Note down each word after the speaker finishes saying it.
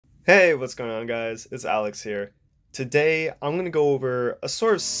Hey, what's going on, guys? It's Alex here. Today, I'm going to go over a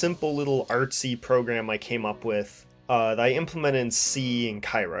sort of simple little artsy program I came up with that I implemented in C in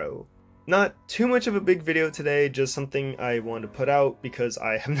Cairo. Not too much of a big video today, just something I wanted to put out because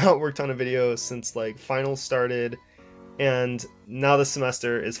I have not worked on a video since finals started, and now the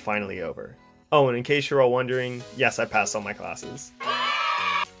semester is finally over. Oh, and in case you're all wondering, yes, I passed all my classes.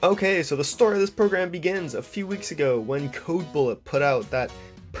 Okay, so the story of this program begins a few weeks ago when CodeBullet put out that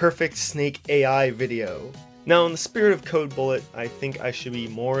perfect snake AI video. Now, in the spirit of CodeBullet, I think I should be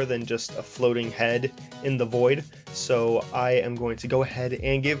more than just a floating head in the void, so I am going to go ahead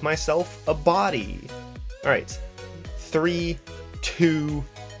and give myself a body. Alright, 3, 2,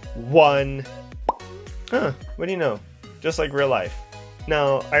 1. Huh, what do you know? Just like real life.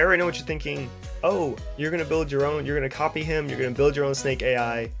 Now, I already know what you're thinking. Oh, you're gonna build your own, you're gonna copy him, you're gonna build your own snake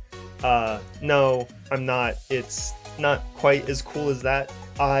AI. No, I'm not. It's not quite as cool as that.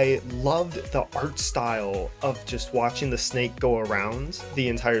 I loved the art style of just watching the snake go around the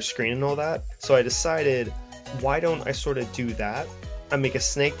entire screen and all that. So I decided, why don't I sort of do that? I make a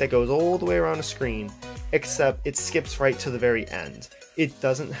snake that goes all the way around the screen, except it skips right to the very end. It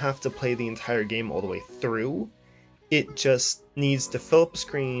doesn't have to play the entire game all the way through. It just needs to fill up a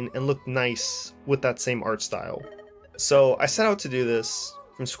screen and look nice with that same art style. So I set out to do this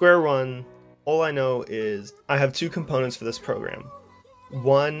from square one. All I know is I have two components for this program.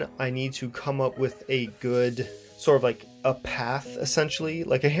 One, I need to come up with a good sort of like a path, essentially,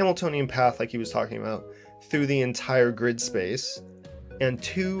 like a Hamiltonian path like he was talking about, through the entire grid space. And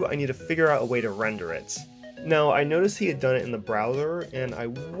two, I need to figure out a way to render it. Now, I noticed he had done it in the browser, and I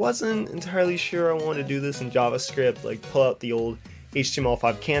wasn't entirely sure I wanted to do this in JavaScript, like pull out the old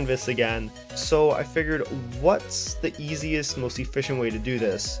HTML5 canvas again. So I figured, what's the easiest, most efficient way to do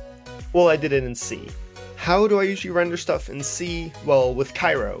this? Well, I did it in C. How do I usually render stuff in C? Well, with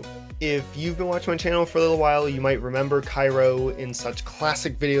Cairo. If you've been watching my channel for a little while, you might remember Cairo in such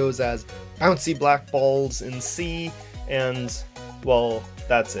classic videos as bouncy black balls in C, and, well,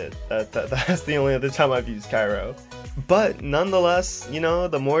 that's it. That's the only other time I've used Cairo. But nonetheless, you know,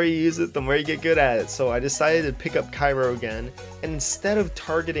 the more you use it, the more you get good at it. So I decided to pick up Cairo again, and instead of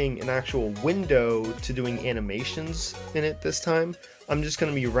targeting an actual window to doing animations in it this time, I'm just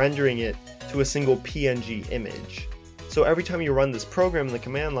going to be rendering it to a single PNG image. So every time you run this program in the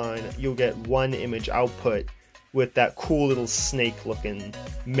command line, you'll get one image output with that cool little snake looking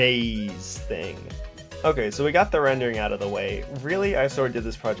maze thing. Okay, so we got the rendering out of the way. Really, I sort of did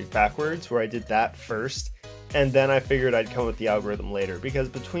this project backwards, where I did that first, and then I figured I'd come up with the algorithm later, because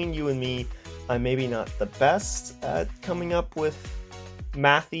between you and me, I'm maybe not the best at coming up with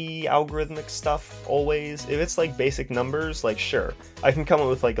mathy algorithmic stuff always. If it's like basic numbers, like sure, I can come up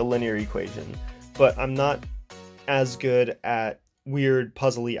with like a linear equation, but I'm not as good at weird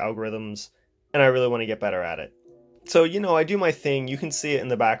puzzly algorithms, and I really want to get better at it. So, you know, I do my thing. You can see it in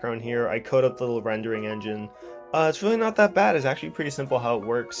the background here. I code up the little rendering engine. It's really not that bad. It's actually pretty simple how it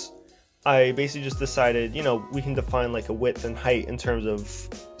works. I basically just decided, you know, we can define like a width and height in terms of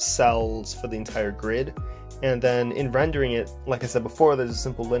cells for the entire grid. And then in rendering it, like I said before, there's a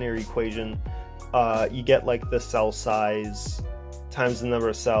simple linear equation. You get like the cell size times the number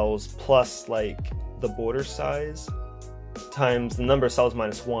of cells plus like the border size times the number of cells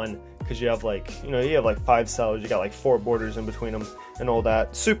minus 1, because you have like, you know, you have like 5 cells, you got like 4 borders in between them and all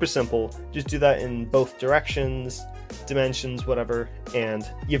that. Super simple. Just do that in both directions, dimensions, whatever, and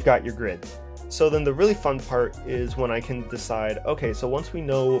you've got your grid. So then the really fun part is when I can decide, okay, so once we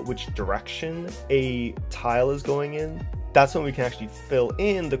know which direction a tile is going in, that's when we can actually fill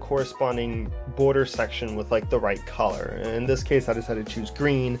in the corresponding border section with like the right color. And in this case, I decided to choose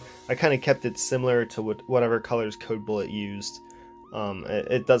green. I kind of kept it similar to whatever colors CodeBullet used.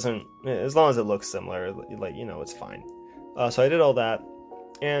 It doesn't, as long as it looks similar, like, you know, it's fine. So I did all that,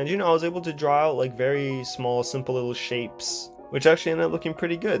 and, you know, I was able to draw out like very small, simple little shapes, which actually ended up looking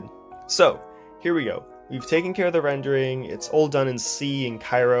pretty good. So here we go. We've taken care of the rendering. It's all done in C in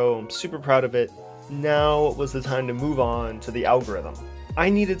Cairo. I'm super proud of it. Now was the time to move on to the algorithm. I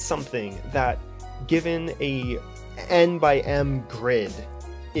needed something that, given a n by m grid,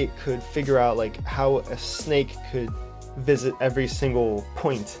 it could figure out like how a snake could visit every single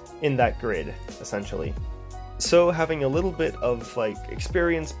point in that grid, essentially. So having a little bit of like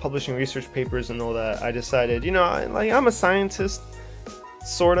experience publishing research papers and all that, I decided, you know, I'm a scientist,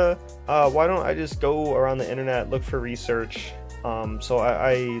 sorta. Why don't I just go around the internet, look for research? So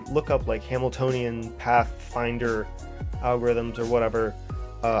I look up like Hamiltonian path finder algorithms or whatever.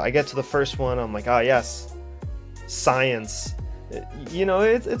 I get to the first one, I'm like, ah yes, science. You know,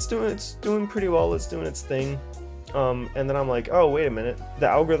 it's doing pretty well. It's doing its thing. And then I'm like, oh, wait a minute. The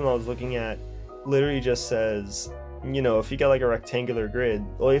algorithm I was looking at literally just says, you know, if you get like a rectangular grid,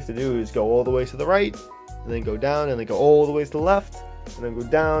 all you have to do is go all the way to the right, and then go down, and then go all the way to the left, and then go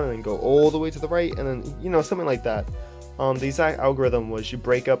down, and then go all the way to the right, and then, you know, something like that. The exact algorithm was you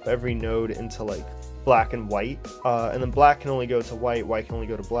break up every node into like black and white, and then black can only go to white, white can only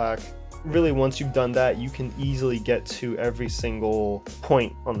go to black. Really, once you've done that, you can easily get to every single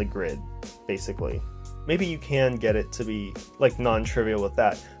point on the grid, basically. Maybe you can get it to be like non-trivial with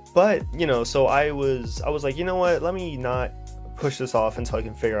that. But, you know, so I was like, you know what, let me not push this off until I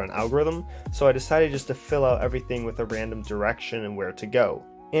can figure out an algorithm. So I decided just to fill out everything with a random direction and where to go.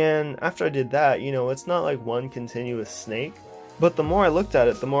 And after I did that, you know, it's not like one continuous snake. But the more I looked at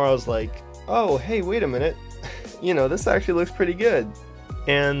it, the more I was like, oh, hey, wait a minute. You know, this actually looks pretty good.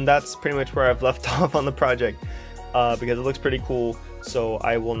 And that's pretty much where I've left off on the project, because it looks pretty cool. So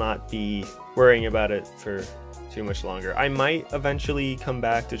I will not be worrying about it for too much longer. I might eventually come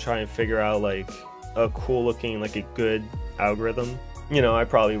back to try and figure out like a cool looking, like a good algorithm. You know, I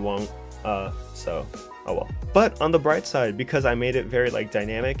probably won't, so oh well. But on the bright side, because I made it very like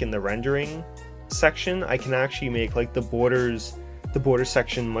dynamic in the rendering section, I can actually make like the border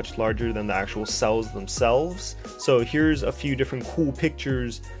section much larger than the actual cells themselves. So here's a few different cool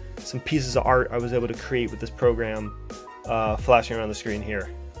pictures, some pieces of art I was able to create with this program, flashing around the screen here.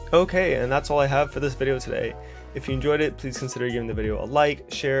 Okay, and that's all I have for this video today. If you enjoyed it, please consider giving the video a like,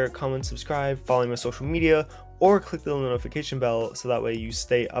 share, comment, subscribe, follow me on social media, or click the notification bell so that way you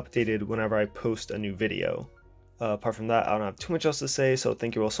stay updated whenever I post a new video. Apart from that, I don't have too much else to say, so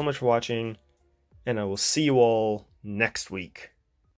thank you all so much for watching, and I will see you all next week.